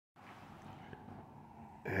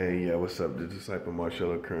Hey, yeah, what's up? The disciple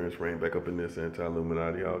Marshall Occurrence reign back up in this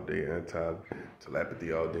anti-Illuminati all day,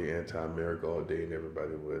 anti-telepathy all day, anti-America all day, and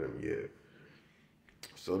everybody with him, yeah.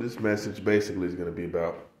 So this message basically is going to be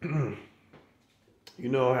about, you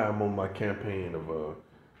know how I'm on my campaign of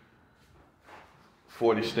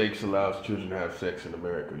 40 states allows children to have sex in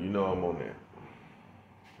America. You know I'm on that.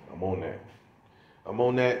 I'm on that. I'm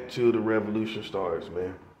on that till the revolution starts,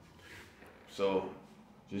 man. So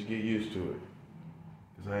just get used to it.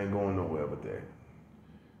 Because I ain't going nowhere with that.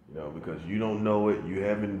 Because you don't know it, you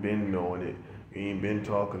haven't been knowing it, you ain't been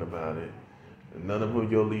talking about it, and none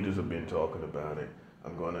of your leaders have been talking about it.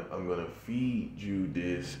 I'm gonna feed you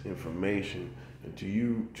this information until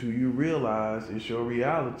you realize it's your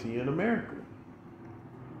reality in America.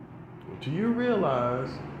 Until you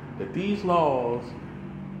realize that these laws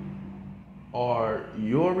are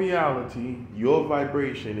your reality, your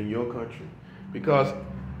vibration in your country. Because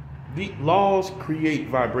the laws create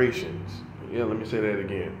vibrations. Yeah, let me say that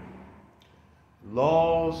again.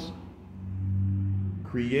 Laws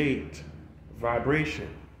create vibration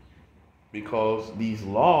because these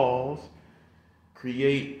laws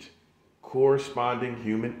create corresponding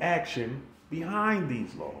human action behind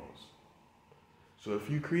these laws. So if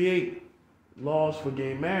you create laws for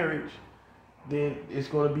gay marriage, then it's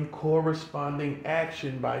going to be corresponding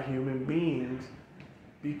action by human beings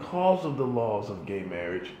because of the laws of gay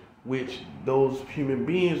marriage, which those human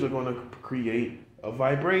beings are going to create a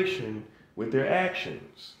vibration with their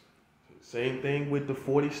actions. Same thing with the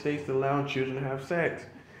 40 states that allow children to have sex.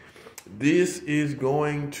 This is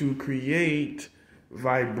going to create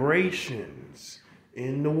vibrations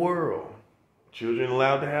in the world. Children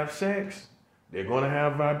allowed to have sex, they're going to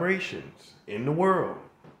have vibrations in the world.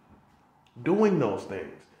 Doing those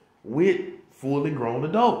things with fully grown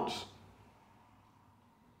adults.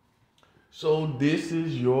 So this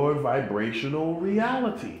is your vibrational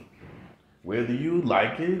reality. Whether you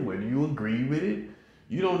like it, whether you agree with it,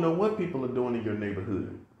 you don't know what people are doing in your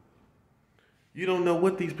neighborhood. You don't know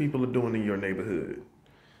what these people are doing in your neighborhood.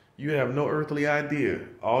 You have no earthly idea.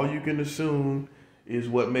 All you can assume is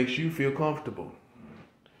what makes you feel comfortable.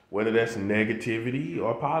 Whether that's negativity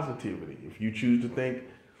or positivity. If you choose to think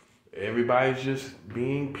everybody's just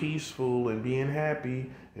being peaceful and being happy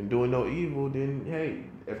and doing no evil, then hey,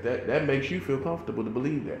 if that makes you feel comfortable to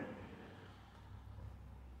believe that.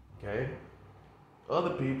 Okay?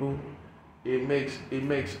 Other people, it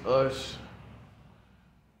makes us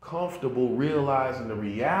comfortable realizing the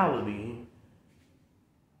reality.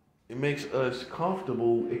 It makes us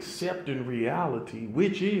comfortable accepting reality,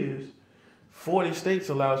 which is 40 states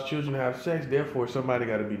allows children to have sex, therefore somebody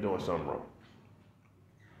got to be doing something wrong.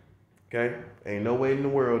 Okay? Ain't no way in the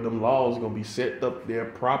world them laws gonna be set up there,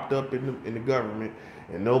 propped up in the government,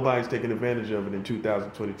 and nobody's taking advantage of it in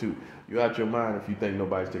 2022. You out your mind if you think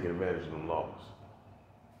nobody's taking advantage of them laws.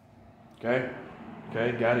 Okay?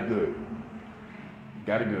 Okay, got it good.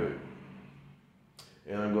 Got it good.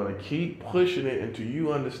 And I'm gonna keep pushing it until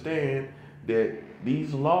you understand that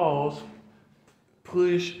these laws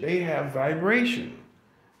they have vibration.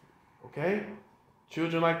 Okay?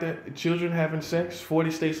 Children like that, children having sex,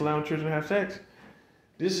 40 states allowing children to have sex.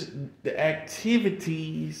 The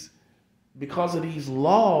activities, because of these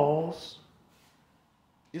laws,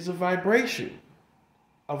 is a vibration.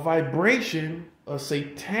 A vibration, a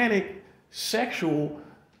satanic sexual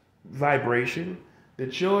vibration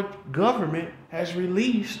that your government has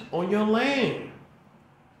released on your land.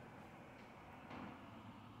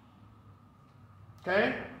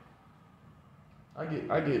 Okay? I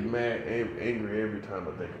get mad and angry every time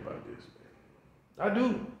I think about this, man. I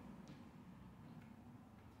do.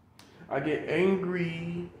 I get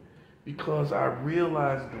angry because I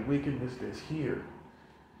realize the wickedness that's here.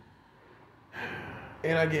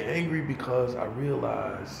 And I get angry because I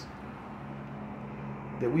realize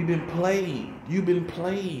that we've been played. You've been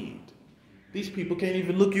played. These people can't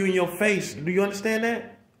even look you in your face. Do you understand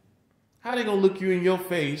that? How they gonna look you in your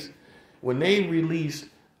face when they release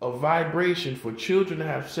a vibration for children to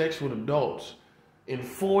have sex with adults in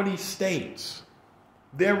 40 states?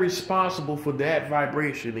 They're responsible for that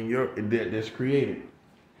vibration that's created.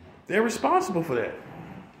 They're responsible for that.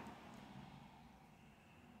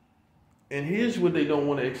 And here's what they don't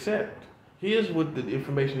want to accept. Here's what the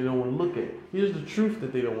information they don't want to look at. Here's the truth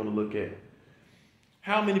that they don't want to look at.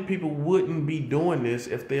 How many people wouldn't be doing this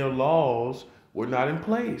if their laws were not in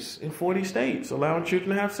place in 40 states allowing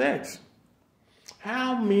children to have sex?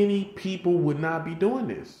 How many people would not be doing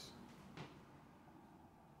this?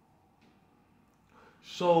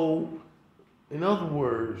 So, in other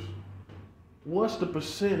words, what's the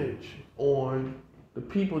percentage on the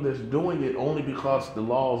people that's doing it only because the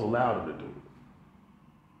laws allow them to do it?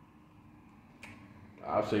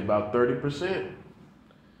 I'd say about 30%.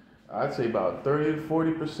 I'd say about 30 to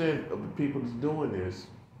 40% of the people that's doing this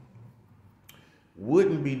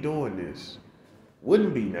wouldn't be doing this.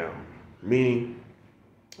 Wouldn't be now. Meaning,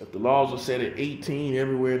 if the laws are set at 18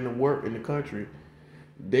 everywhere in the country,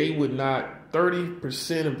 they would not,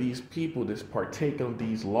 30% of these people that's partaking of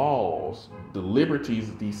these laws, the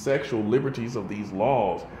liberties, these sexual liberties of these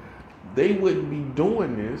laws, they wouldn't be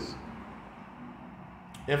doing this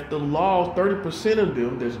if the laws, 30% of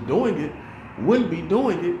them that's doing it, wouldn't be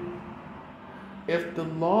doing it if the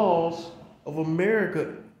laws of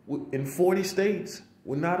America in 40 states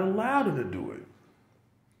would not allow them to do it.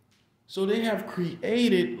 So they have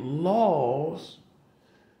created laws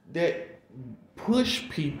that push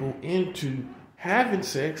people into having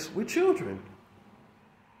sex with children.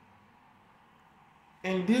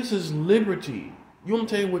 And this is liberty. You want me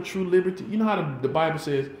to tell you what true liberty? You know how the Bible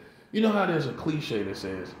says, you know how there's a cliche that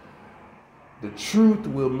says, the truth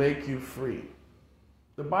will make you free.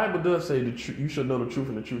 The Bible does say you shall know the truth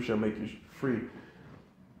and the truth shall make you free.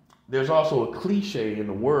 There's also a cliche in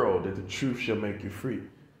the world that the truth shall make you free.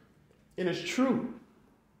 And it's true.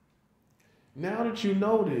 Now that you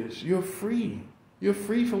know this, you're free. You're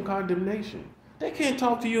free from condemnation. They can't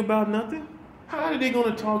talk to you about nothing. How are they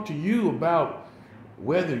going to talk to you about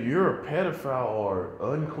whether you're a pedophile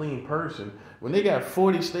or unclean person when they got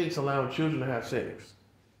 40 states allowing children to have sex?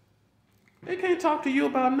 They can't talk to you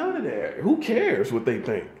about none of that. Who cares what they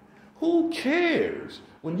think? Who cares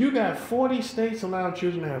when you got 40 states allowing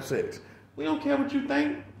children to have sex? We don't care what you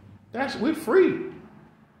think. We're free.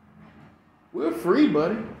 We're free,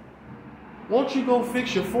 buddy. Won't you go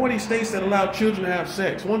fix your 40 states that allow children to have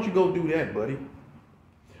sex? Won't you go do that, buddy?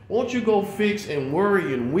 Won't you go fix and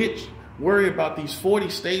worry about these 40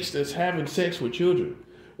 states that's having sex with children?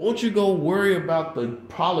 Won't you go worry about the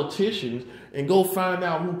politicians and go find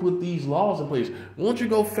out who put these laws in place? Won't you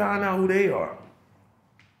go find out who they are?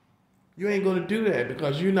 You ain't going to do that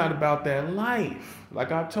because you're not about that life.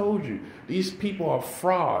 Like I told you, these people are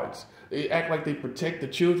frauds. They act like they protect the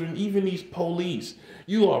children, even these police.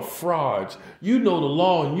 You are frauds. You know the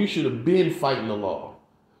law and you should have been fighting the law.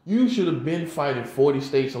 You should have been fighting 40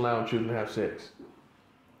 states allowing children to have sex.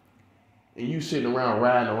 And you sitting around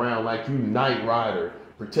riding around like you Knight Rider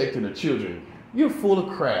protecting the children. You're full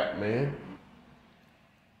of crap, man.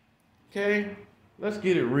 Okay? Let's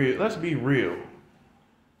get it real. Let's be real.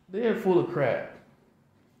 They're full of crap.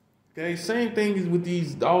 Okay? Same thing is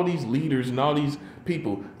with all these leaders and all these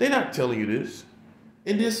people. They're not telling you this.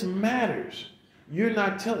 And this matters. You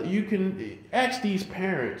can ask these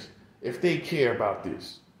parents if they care about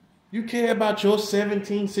this. You care about your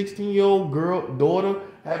 17, 16-year-old daughter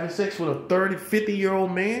having sex with a 30,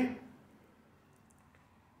 50-year-old man?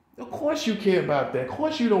 Of course you care about that. Of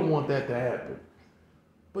course you don't want that to happen.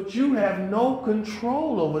 But you have no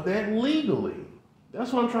control over that legally.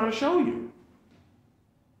 That's what I'm trying to show you.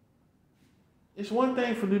 It's one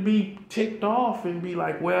thing for to be ticked off and be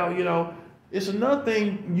like, well, you know, it's another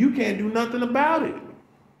thing, you can't do nothing about it.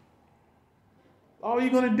 All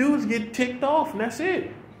you're going to do is get ticked off and that's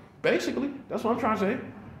it. Basically, that's what I'm trying to say.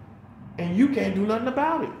 And you can't do nothing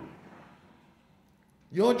about it.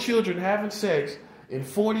 Your children having sex in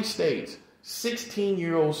 40 states,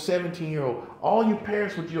 16-year-old, 17-year-old, all you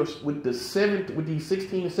parents with these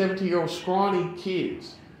 16 and 17-year-old scrawny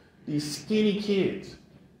kids, these skinny kids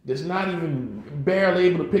that's not even barely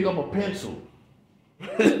able to pick up a pencil.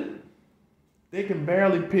 They can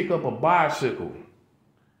barely pick up a bicycle.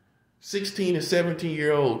 16 and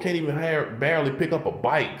 17-year-old can't even barely pick up a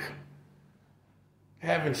bike.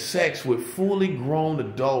 Having sex with fully grown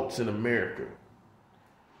adults in America.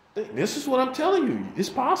 This is what I'm telling you. It's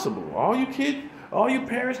possible. All you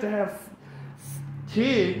parents that have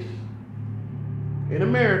kids in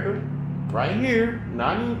America, right here,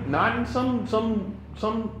 not in some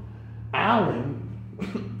island,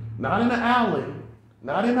 not in an island,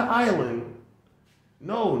 not in an island.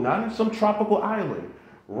 No, not in some tropical island.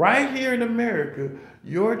 Right here in America,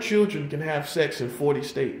 your children can have sex in 40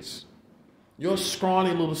 states. Your scrawny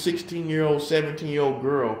little 16-year-old, 17-year-old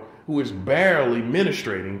girl who is barely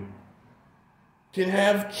menstruating can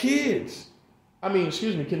have can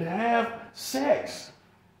have sex,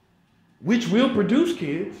 which will produce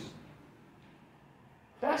kids.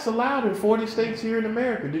 That's allowed in 40 states here in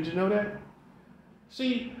America. Did you know that?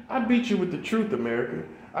 See, I beat you with the truth, America.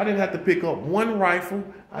 I didn't have to pick up one rifle.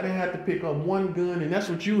 I didn't have to pick up one gun, and that's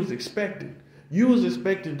what you was expecting. You was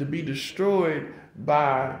expecting to be destroyed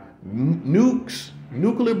by nukes,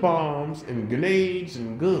 nuclear bombs, and grenades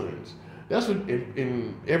and guns. That's what,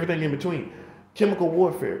 in everything in between, chemical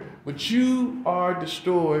warfare. But you are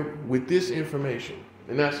destroyed with this information,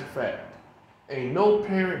 and that's a fact. Ain't no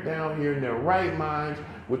parent down here in their right minds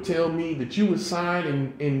would tell me that you would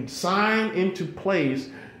sign into place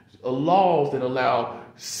laws that allow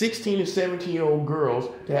 16 and 17-year-old girls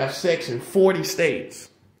to have sex in 40 states.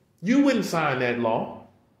 You wouldn't sign that law.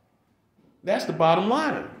 That's the bottom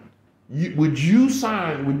line. Would you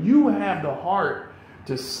have the heart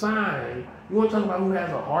to sign? You want to talk about who has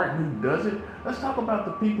a heart and who doesn't? Let's talk about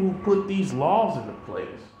the people who put these laws into place.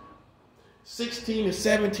 16 and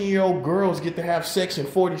 17-year-old girls get to have sex in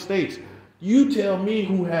 40 states. You tell me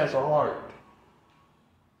who has a heart.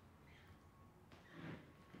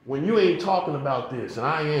 When you ain't talking about this, and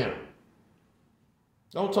I am.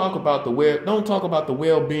 Don't talk about the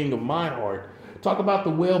well-being of my heart. Talk about the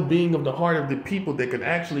well-being of the heart of the people that can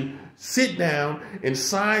actually sit down and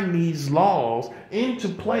sign these laws into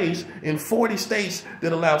place in 40 states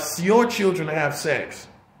that allows your children to have sex.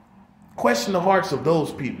 Question the hearts of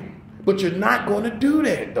those people. But you're not going to do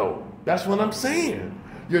that, though. That's what I'm saying.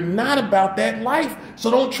 You're not about that life, so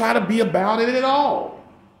don't try to be about it at all.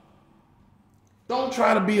 Don't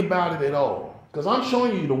try to be about it at all, because I'm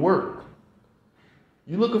showing you the work.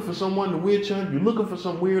 You're looking for someone to witch hunt. You're looking for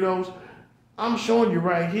some weirdos. I'm showing you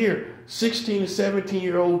right here, 16 and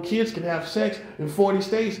 17-year-old kids can have sex in 40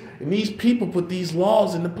 states, and these people put these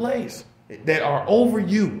laws into place that are over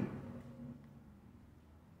you.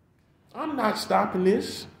 I'm not stopping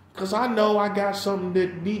this. Because I know I got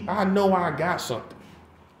something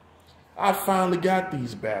I finally got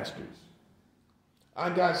these bastards. I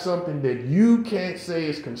got something that you can't say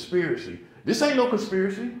is conspiracy. This ain't no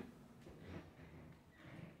conspiracy.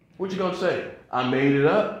 What you gonna say? I made it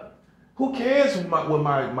up. Who cares what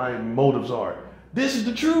my motives are? This is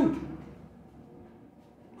the truth.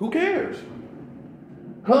 Who cares?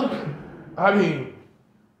 Huh? I mean,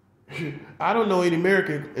 I don't know any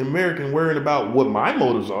American worrying about what my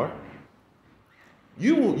motives are.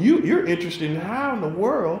 You're interested in how in the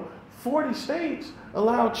world 40 states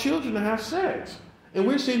allow children to have sex. And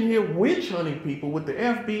we're sitting here witch hunting people with the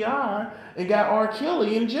FBI and got R.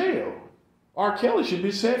 Kelly in jail. R. Kelly should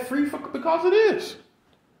be set free because of this.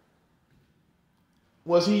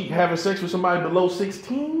 Was he having sex with somebody below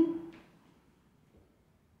 16?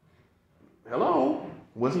 Hello?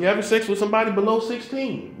 Was he having sex with somebody below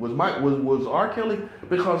 16? Was R. Kelly,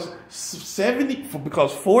 because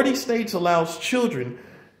 40 states allows children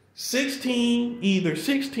either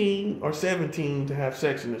 16 or 17 to have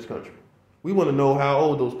sex in this country. We want to know how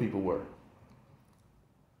old those people were.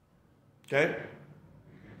 Okay?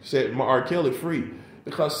 Set R. Kelly free.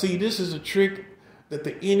 Because see, this is a trick that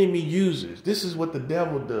the enemy uses. This is what the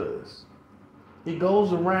devil does. He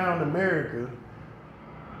goes around America.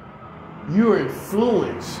 You're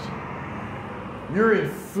influenced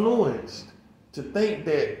to think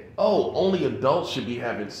that, only adults should be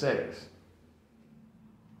having sex.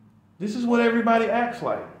 This is what everybody acts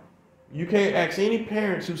like. You can't ask any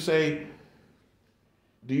parents who say,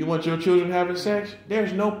 do you want your children having sex?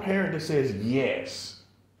 There's no parent that says, yes.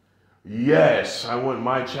 Yes, I want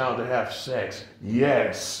my child to have sex.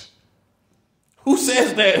 Yes. Who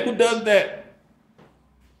says that? Who does that?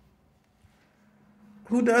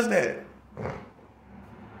 Who does that?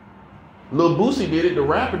 Lil Boosie did it. The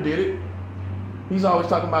rapper did it. He's always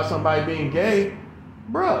talking about somebody being gay.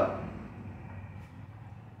 Bruh.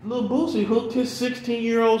 Lil Boosie hooked his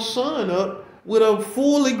 16-year-old son up with a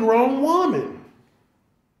fully grown woman.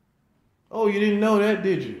 Oh, you didn't know that,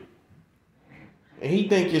 did you? And he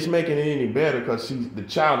think it's making it any better because the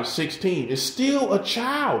child is 16. It's still a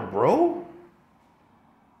child, bro.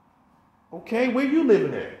 Okay, where you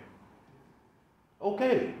living at?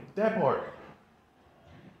 Okay, that part.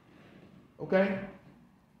 Okay?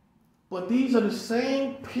 But these are the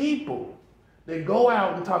same people that go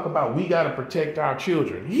out and talk about we got to protect our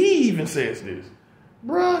children. He even says this.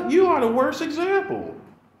 Bruh, you are the worst example.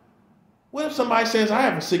 What if somebody says, I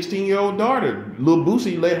have a 16-year-old daughter. Lil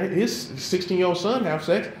Boosie let his 16-year-old son have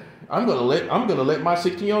sex. I'm gonna let my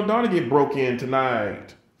 16-year-old daughter get broke in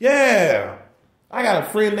tonight. Yeah. I got a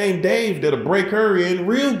friend named Dave that'll break her in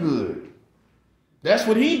real good. That's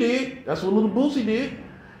what he did. That's what Lil Boosie did.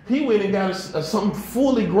 He went and got some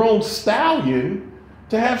fully grown stallion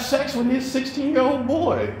to have sex with his 16-year-old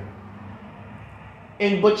boy.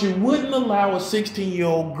 But you wouldn't allow a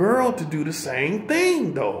 16-year-old girl to do the same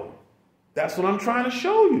thing, though. That's what I'm trying to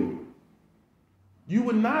show you. You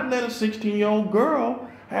would not let a 16-year-old girl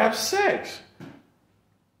have sex.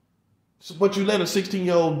 But you let a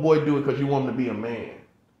 16-year-old boy do it because you want him to be a man.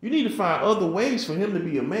 You need to find other ways for him to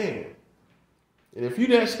be a man. And if you're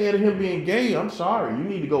that scared of him being gay, I'm sorry. You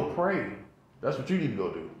need to go pray. That's what you need to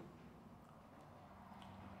go do.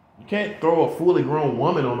 You can't throw a fully grown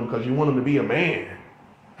woman on him because you want him to be a man.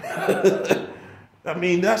 I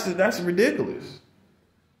mean, that's ridiculous.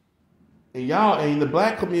 And y'all, in the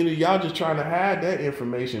black community, y'all just trying to hide that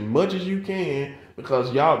information much as you can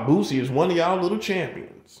because y'all, Boosie is one of y'all little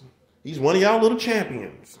champions. He's one of y'all little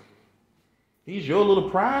champions. He's your little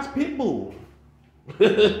prize pit bull.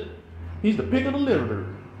 He's the pick of the litter.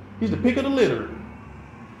 He's the pick of the litter.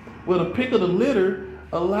 Well, the pick of the litter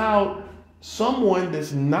allowed someone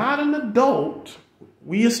that's not an adult.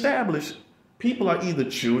 We established people are either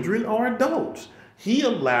children or adults. He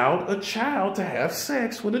allowed a child to have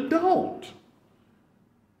sex with an adult.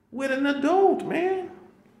 With an adult, man.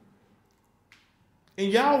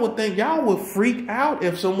 And y'all would think, y'all would freak out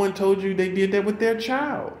if someone told you they did that with their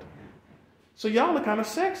child. So y'all are kind of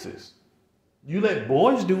sexist. You let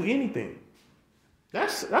boys do anything.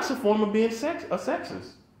 That's a form of being a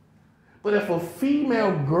sexist. But if a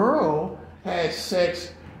female girl had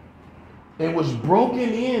sex and was broken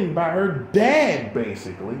in by her dad,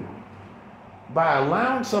 basically, by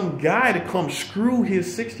allowing some guy to come screw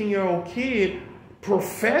his 16-year-old kid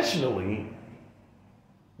professionally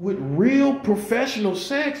with real professional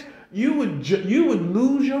sex, you would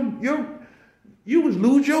lose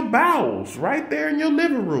your bowels right there in your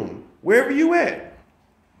living room, wherever you at.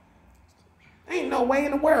 Ain't no way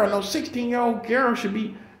in the world no 16-year-old girl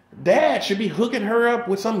dad should be hooking her up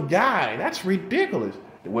with some guy. That's ridiculous.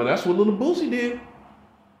 Well, that's what little Boosie did.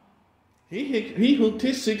 He hooked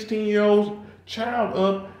his 16-year-old child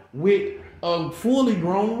up with a fully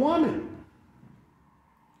grown woman.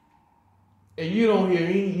 And you don't hear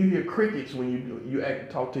you hear crickets when you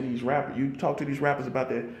talk to these rappers. You talk to these rappers about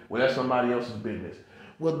that. Well, that's somebody else's business.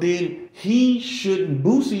 Well, then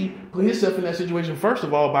Boosie put himself in that situation, first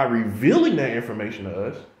of all, by revealing that information to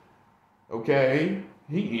us. Okay?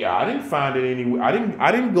 I didn't find it anywhere. I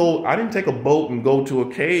didn't take a boat and go to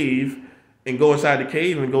a cave and go inside the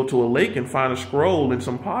cave and go to a lake and find a scroll and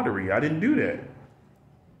some pottery. I didn't do that.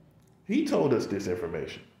 He told us this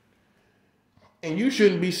information. And you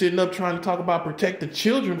shouldn't be sitting up trying to talk about protect the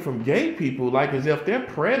children from gay people like as if they're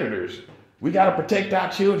predators. We got to protect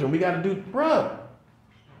our children. We got to do, bruh,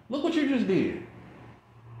 look what you just did.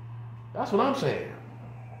 That's what I'm saying.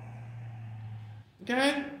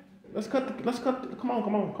 Okay? Come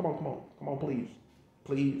on,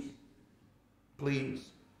 please.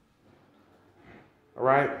 All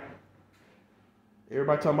right?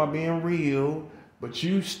 Everybody talking about being real, but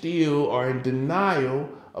you still are in denial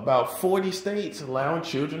about 40 states allowing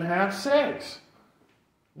children to have sex.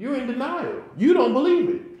 You're in denial. You don't believe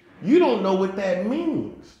it. You don't know what that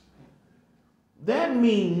means. That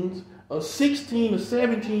means a 16 or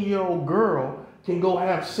 17-year-old girl can go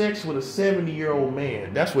have sex with a 70-year-old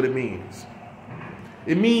man. That's what it means.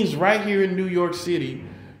 It means right here in New York City,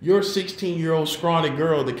 your 16-year-old scrawny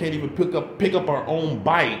girl that can't even pick up her own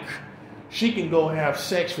bike, she can go have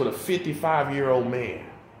sex with a 55-year-old man.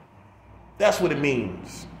 That's what it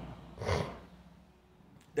means.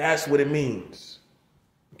 That's what it means.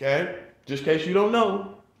 Okay? Just in case you don't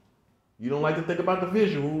know, you don't like to think about the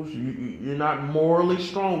visuals, you're not morally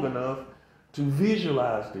strong enough to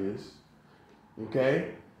visualize this.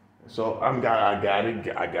 Okay? So I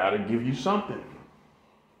gotta give you something.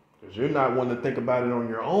 Because you're not wanting to think about it on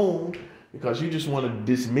your own, because you just want to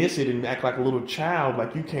dismiss it and act like a little child,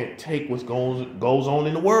 like you can't take what goes on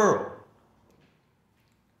in the world.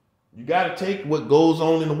 You got to take what goes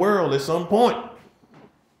on in the world at some point.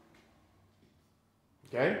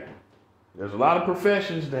 Okay? There's a lot of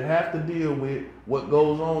professions that have to deal with what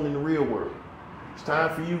goes on in the real world. It's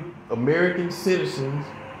time for you American citizens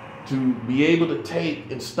to be able to take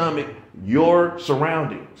and stomach your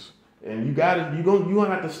surroundings. And you're gonna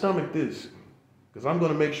have to stomach this, because I'm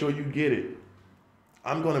gonna make sure you get it.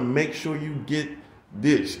 I'm gonna make sure you get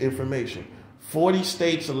this information. 40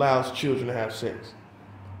 states allows children to have sex.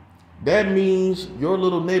 That means your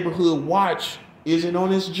little neighborhood watch isn't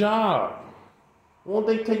on its job. Won't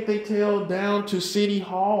they take their tail down to City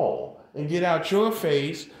Hall and get out your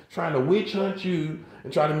face trying to witch hunt you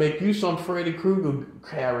and try to make you some Freddy Krueger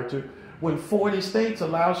character when 40 states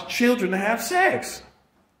allows children to have sex?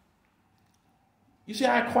 You see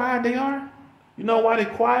how quiet they are? You know why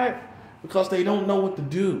they're quiet? Because they don't know what to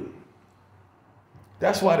do.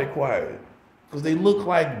 That's why they're quiet. Because they look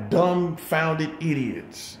like dumbfounded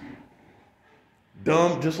idiots.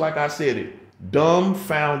 Dumb, just like I said it.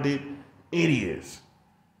 Dumbfounded idiots.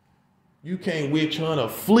 You can't witch hunt a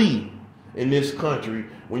flea in this country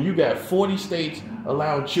when you got 40 states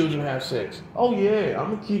allowing children to have sex. Oh yeah,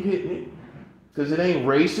 I'm going to keep hitting it. Because it ain't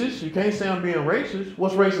racist. You can't say I'm being racist.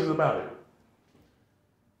 What's racist about it?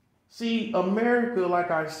 See, America,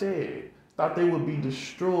 like I said, thought they would be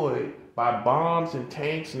destroyed by bombs and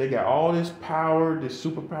tanks, and they got all this power, this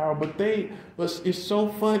superpower. But it's so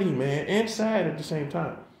funny, man, and sad at the same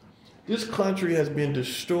time. This country has been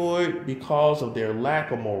destroyed because of their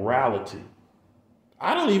lack of morality.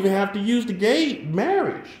 I don't even have to use the gay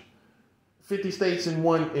marriage. 50 states in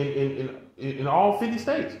all 50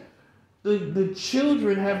 states. The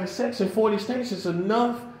children having sex in 40 states is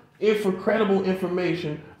enough for credible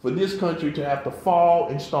information for this country to have to fall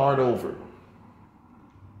and start over.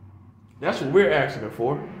 That's what we're asking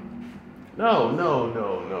for. No.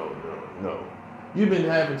 You've been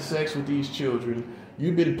having sex with these children.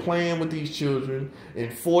 You've been playing with these children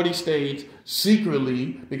in 40 states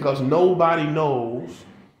secretly because nobody knows.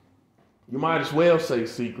 You might as well say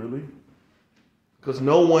secretly because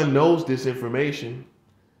no one knows this information.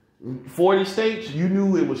 40 states? You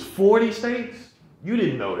knew it was 40 states? You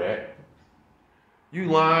didn't know that. You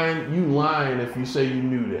lying if you say you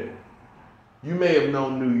knew that. You may have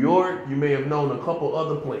known New York. You may have known a couple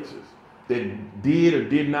other places that did or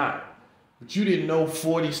did not. But you didn't know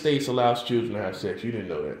 40 states allows children to have sex. You didn't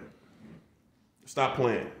know that. Stop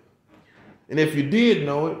playing. And if you did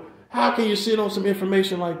know it, how can you sit on some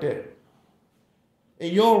information like that?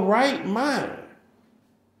 In your right mind,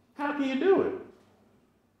 how can you do it?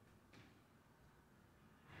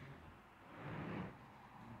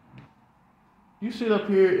 You sit up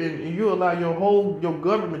here and you allow your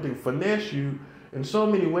government to finesse you in so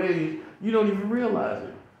many ways, you don't even realize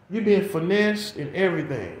it. You're being finessed in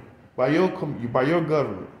everything by your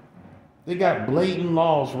government. They got blatant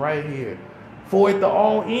laws right here for it to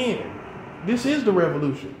all end. This is the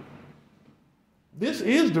revolution. This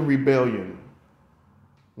is the rebellion.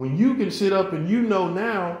 When you can sit up and you know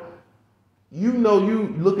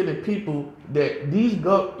you looking at people that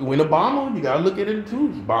when Obama, you got to look at it too.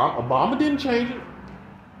 Obama didn't change it.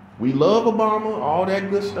 We love Obama, all that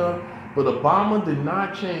good stuff. But Obama did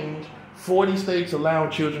not change 40 states allowing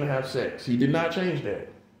children to have sex. He did not change that.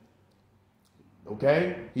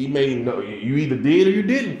 Okay? You either did or you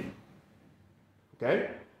didn't. Okay?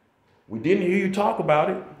 We didn't hear you talk about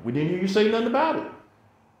it. We didn't hear you say nothing about it.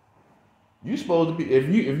 You supposed to be, if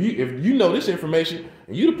you know this information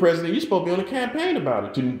and you the president, you're supposed to be on a campaign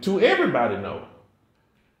about it to everybody know.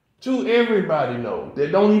 To everybody know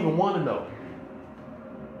that don't even want to know.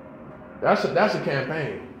 That's a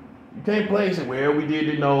campaign. You can't play and say, well, we did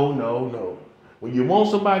it. No. When you want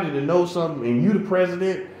somebody to know something and you the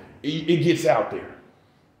president, it gets out there.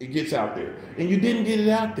 It gets out there. And you didn't get it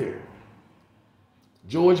out there.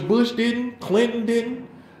 George Bush didn't. Clinton didn't.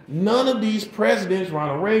 None of these presidents,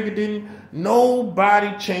 Ronald Reagan didn't.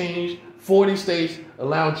 Nobody changed 40 states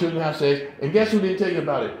allowing children to have sex. And guess who didn't tell you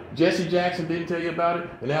about it? Jesse Jackson didn't tell you about it.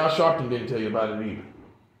 And Al Sharpton didn't tell you about it either.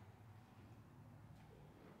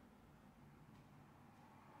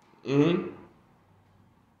 And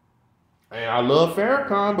I love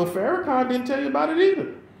Farrakhan, but Farrakhan didn't tell you about it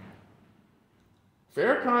either.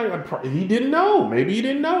 Farrakhan, he didn't know. Maybe he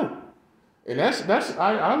didn't know. And I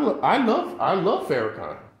love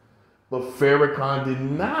Farrakhan. But Farrakhan did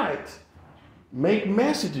not make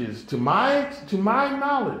messages, to my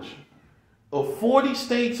knowledge, of 40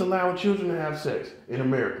 states allowing children to have sex in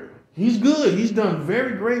America. He's good. He's done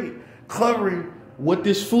very great covering what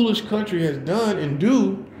this foolish country has done and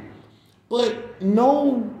do. But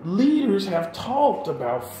no leaders have talked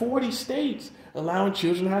about 40 states allowing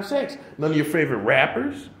children to have sex. None of your favorite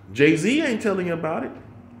rappers. Jay-Z ain't telling you about it.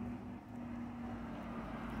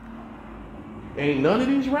 Ain't none of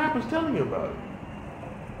these rappers telling you about it.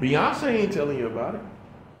 Beyonce ain't telling you about it.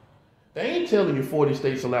 They ain't telling you 40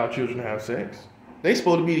 states allow children to have sex. They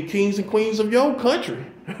supposed to be the kings and queens of your country.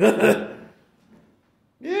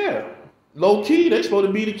 Yeah. Low key, they supposed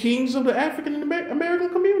to be the kings of the African American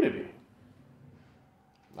community.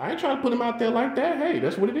 I ain't trying to put them out there like that. Hey,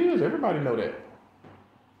 that's what it is. Everybody know that.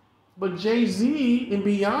 But Jay-Z and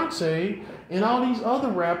Beyonce and all these other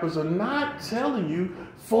rappers are not telling you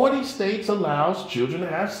 40 states allows children to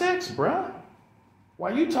have sex, bruh.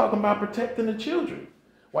 Why you talking about protecting the children?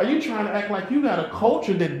 Why you trying to act like you got a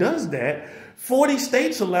culture that does that? 40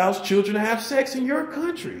 states allows children to have sex in your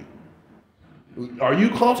country. Are you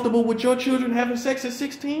comfortable with your children having sex at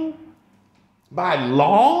 16? By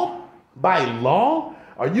law? By law?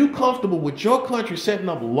 Are you comfortable with your country setting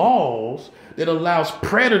up laws that allows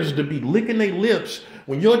predators to be licking their lips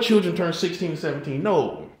when your children turn 16 and 17?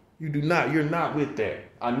 No, you do not. You're not with that.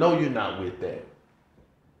 I know you're not with that.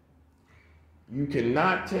 You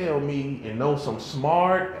cannot tell me and know some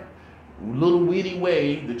smart, little witty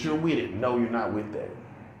way that you're with it. No, you're not with that.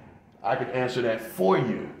 I can answer that for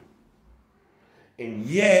you. And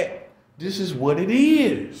yet, this is what it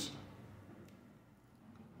is.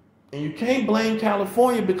 And you can't blame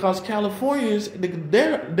California because California is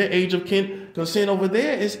the age of consent over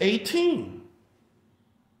there is 18.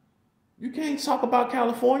 You can't talk about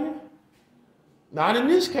California. Not in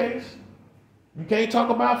this case. You can't talk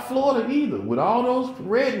about Florida either, with all those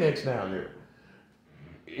rednecks down there.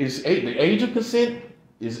 The age of consent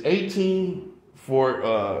is 18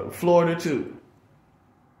 for Florida too.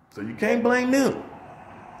 So you can't blame them.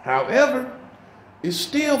 However, it's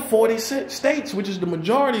still 40 states, which is the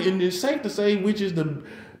majority, and it's safe to say, which is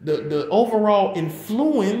the overall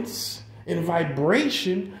influence and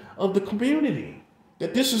vibration of the community.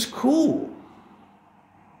 That this is cool.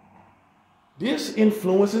 This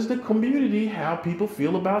influences the community, how people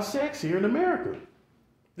feel about sex here in America.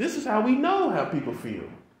 This is how we know how people feel.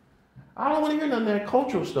 I don't want to hear none of that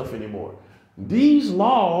cultural stuff anymore. These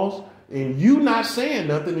laws, and you not saying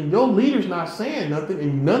nothing, and your leaders not saying nothing,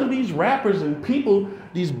 and none of these rappers and people,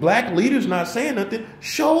 these black leaders not saying nothing,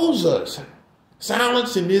 shows us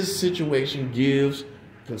silence in this situation gives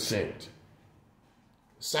consent.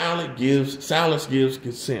 Silence gives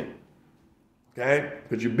consent. Okay?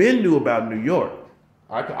 Because you've been knew about New York.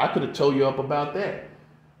 I could have told you up about that.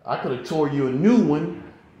 I could have told you a new one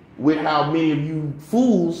with how many of you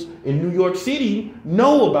fools in New York City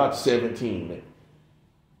know about 17.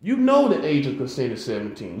 You know the age of consent is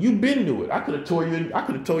 17. You've been to it. I could have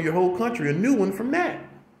told your whole country a new one from that.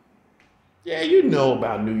 Yeah, you know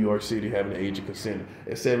about New York City having the age of consent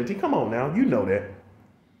at 17. Come on now, you know that.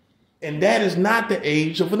 And that is not the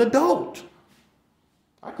age of an adult.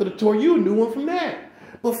 I could have told you a new one from that.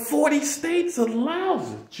 But 40 states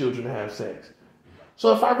allows children to have sex.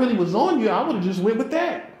 So if I really was on you, I would have just went with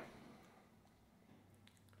that.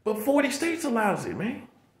 But 40 states allows it, man.